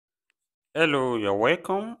Hello, you're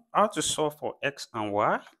welcome. How to solve for x and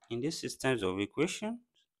y in these systems of equation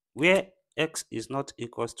where x is not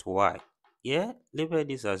equals to y. Here, label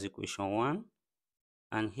this as equation 1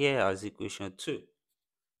 and here as equation 2.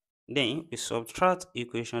 Then we subtract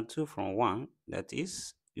equation 2 from 1, that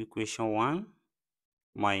is equation 1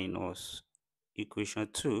 minus equation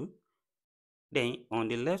 2. Then on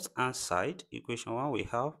the left hand side, equation 1 we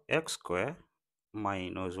have x squared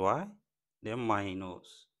minus y, then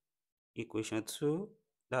minus equation 2,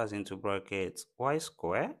 that's into brackets y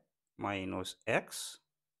squared minus x,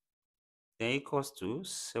 then equals to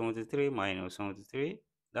 73 minus 73,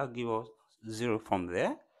 that gives us 0 from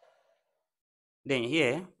there. Then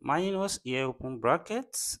here, minus here open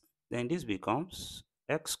brackets, then this becomes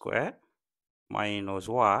x squared minus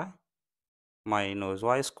y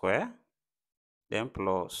squared, then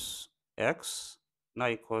plus x, now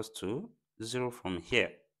equals to 0 from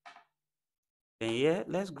here. Then here,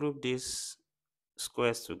 let's group these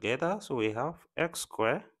squares together. So we have x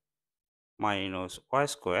squared minus y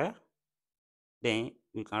squared. Then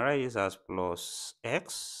we can write this as plus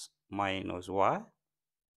x minus y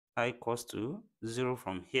equals to 0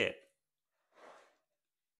 from here.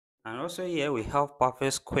 And also here we have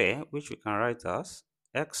perfect square, which we can write as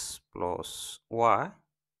x plus y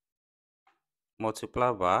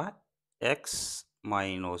multiplied by x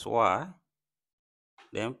minus y,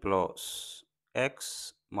 then plus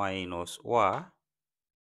x minus y,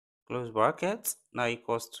 close bracket, now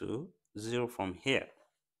equals to 0 from here.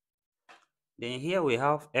 Then here we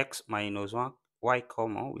have x minus 1, y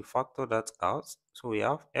common, we factor that out. So we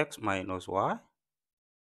have x minus y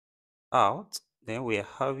out. Then we are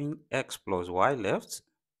having x plus y left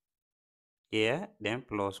here, then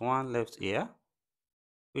plus 1 left here,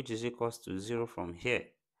 which is equals to 0 from here.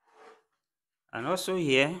 And also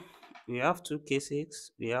here, we have two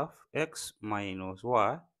cases. We have x minus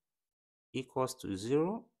y equals to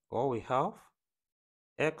 0, or we have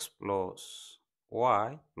x plus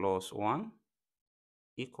y plus 1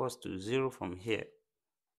 equals to 0 from here.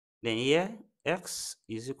 Then here, x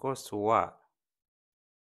is equals to y.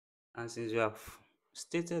 And since we have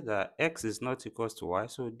stated that x is not equals to y,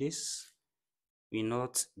 so this will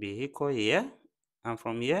not be equal here. And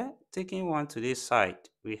from here, taking 1 to this side,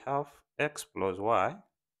 we have x plus y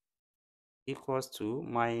equals to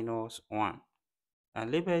minus 1.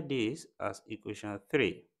 And label this as equation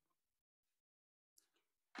 3.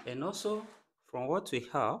 And also, from what we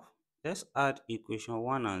have, let's add equation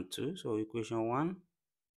 1 and 2. So equation 1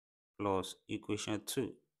 plus equation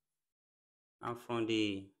 2. And from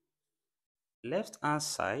the left hand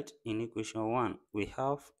side in equation 1, we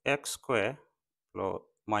have x squared plus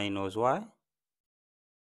minus y.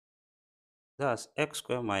 That's x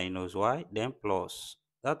squared minus y, then plus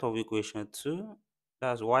that of equation 2,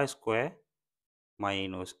 that's y squared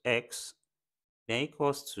minus x, then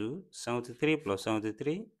equals to 73 plus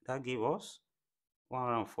 73, that gives us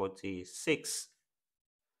 146.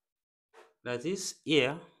 That is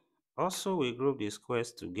here. Also, we group the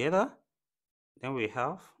squares together. Then we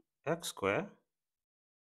have x squared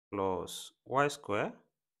plus y squared,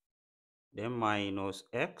 then minus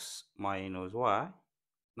x minus y,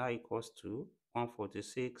 now equals to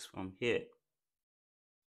 146 from here.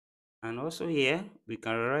 And also here, we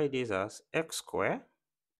can write this as x squared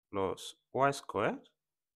plus y squared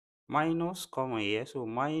minus common here, so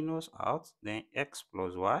minus out, then x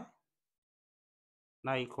plus y,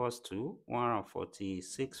 now equals to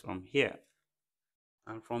 146 from here.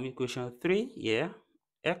 And from equation 3 here,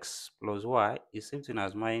 x plus y is same thing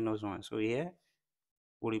as minus 1. So here,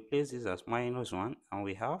 we replace this as minus 1 and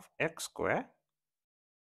we have x squared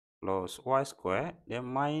plus y squared, then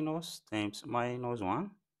minus times minus 1,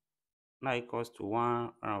 now equals to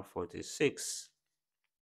 146.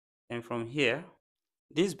 And from here,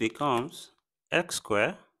 this becomes x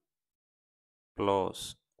squared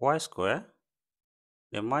plus y squared,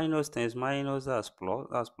 then minus times minus, that's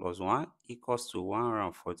plus 1, equals to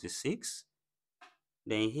 146.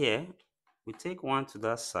 Then here, we take 1 to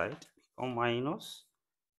that side, become minus,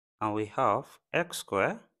 and we have x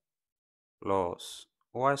squared plus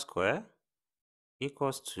y squared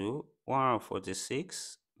equals to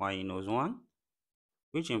 146 minus 1,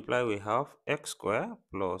 which implies we have x squared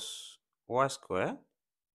plus y squared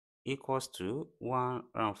equals to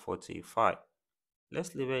 145.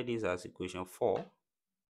 Let's label this as equation 4.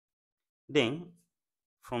 Then,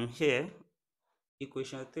 from here,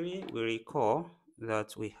 equation 3, we recall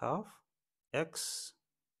that we have x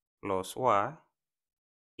plus y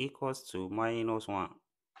equals to minus 1.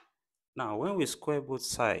 Now, when we square both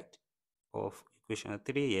sides of equation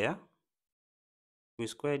 3 here, we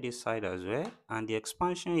square this side as well, and the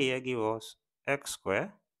expansion here gives us x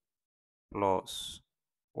squared plus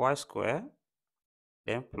y square,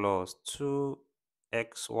 then plus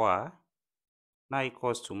 2xy now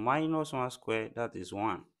equals to minus 1 square, that is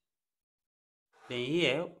 1. Then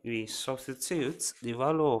here we substitute the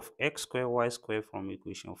value of x square y square from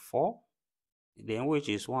equation 4, then which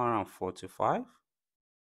is 145,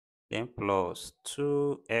 then plus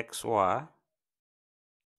 2xy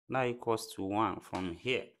now equals to 1 from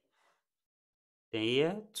here. Then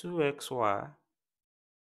here 2xy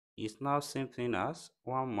is now same thing as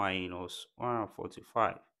 1 minus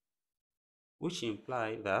 145, which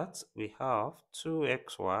implies that we have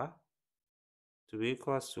 2xy to be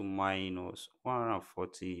equals to minus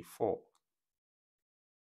 144.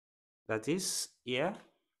 That is, here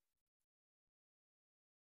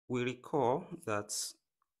we recall that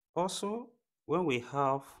also when we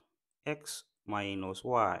have x minus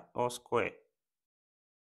y all square,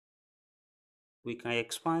 we can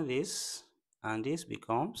expand this and this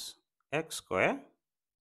becomes x square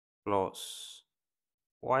plus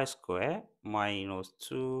y square minus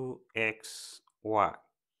 2xy.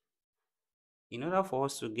 In order for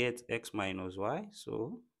us to get x minus y,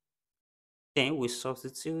 so then we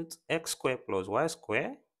substitute x square plus y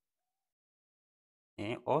square,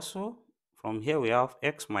 and also from here we have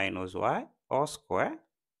x minus y all square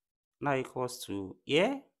now equals to,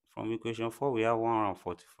 here from equation 4 we have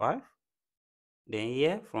 145, then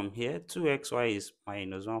here from here 2xy is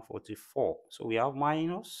minus 144, so we have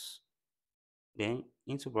minus, then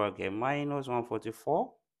into bracket minus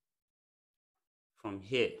 144 from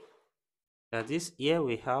here. That is, here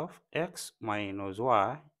we have x minus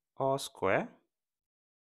y all square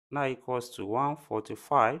now equals to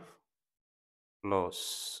 145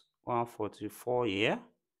 plus 144 here,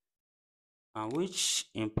 and which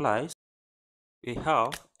implies we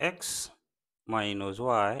have x minus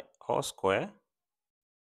y all square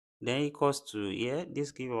then equals to, here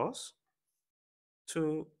this gives us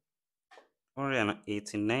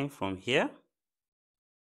 289 from here.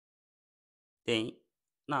 Then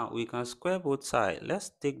now we can square both sides. Let's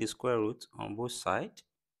take the square root on both sides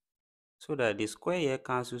so that the square here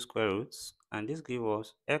cancels square roots, and this gives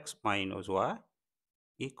us x minus y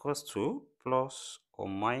equals to plus or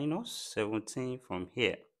minus 17 from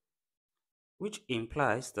here, which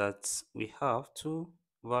implies that we have two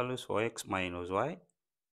values for x minus y.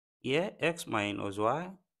 Here x minus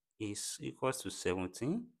y is equals to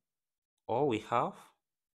 17, or we have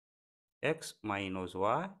x minus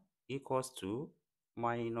y equals to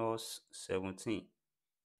minus 17.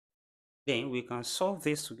 Then we can solve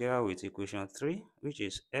this together with equation 3, which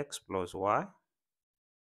is x plus y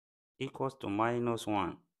equals to minus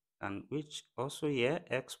 1, and which also here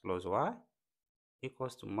x plus y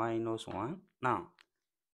equals to minus 1. Now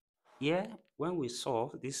here when we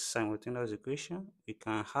solve this simultaneous equation, we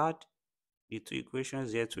can add the two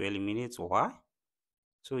equations here to eliminate y.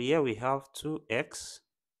 So here we have 2x,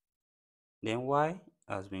 then y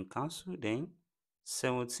has been cancelled, then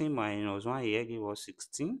 17 minus 1 here gives us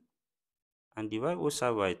 16, and divide both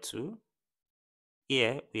sides by 2.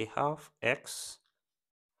 Here we have x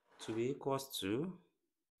to be equals to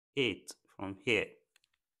 8 from here.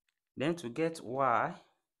 Then to get y,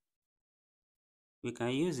 we can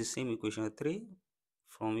use the same equation 3.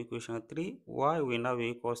 From equation 3, y will now be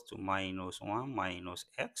equals to minus 1 minus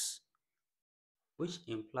x, which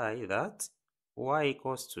implies that y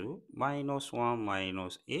equals to minus 1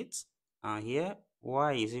 minus 8, and here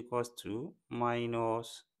y is equals to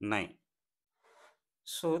minus 9.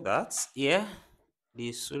 So that's here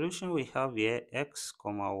the solution we have here, x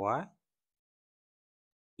comma y,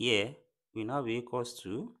 here will now be equals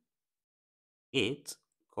to 8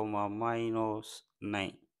 comma minus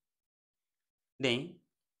 9. Then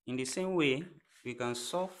in the same way we can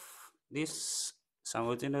solve this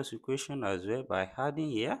simultaneous equation as well by adding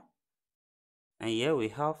here, and here we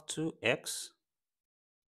have 2x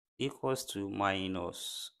equals to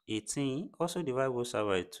minus 18, also divide both sides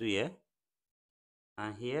by 2 here,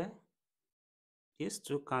 and here these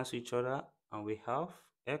two cancel each other, and we have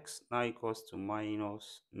x now equals to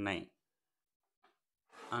minus 9.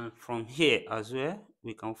 And from here as well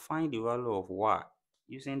we can find the value of y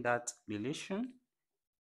using that relation,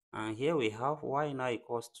 and here we have y now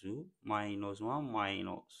equals to minus 1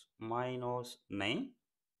 minus 9,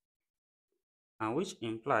 and which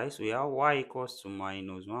implies we have y equals to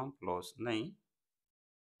minus 1 plus 9,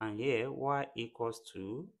 and here y equals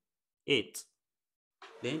to 8.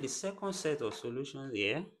 Then the second set of solutions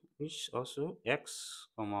here, which also x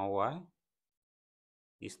comma y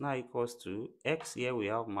is now equals to x, here we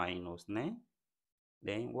have minus 9,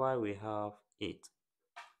 then y we have 8.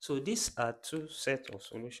 So these are two sets of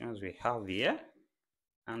solutions we have here,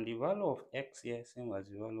 And the value of x here same as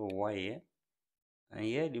the value of y here. And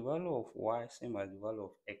here the value of y same as the value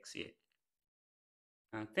of x here.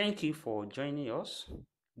 And thank you for joining us.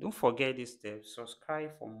 Don't forget this step.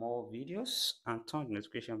 Subscribe for more videos and turn the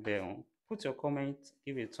notification bell on. Put your comment,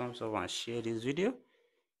 give it a thumbs up and share this video.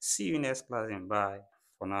 See you next class and bye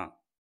for now.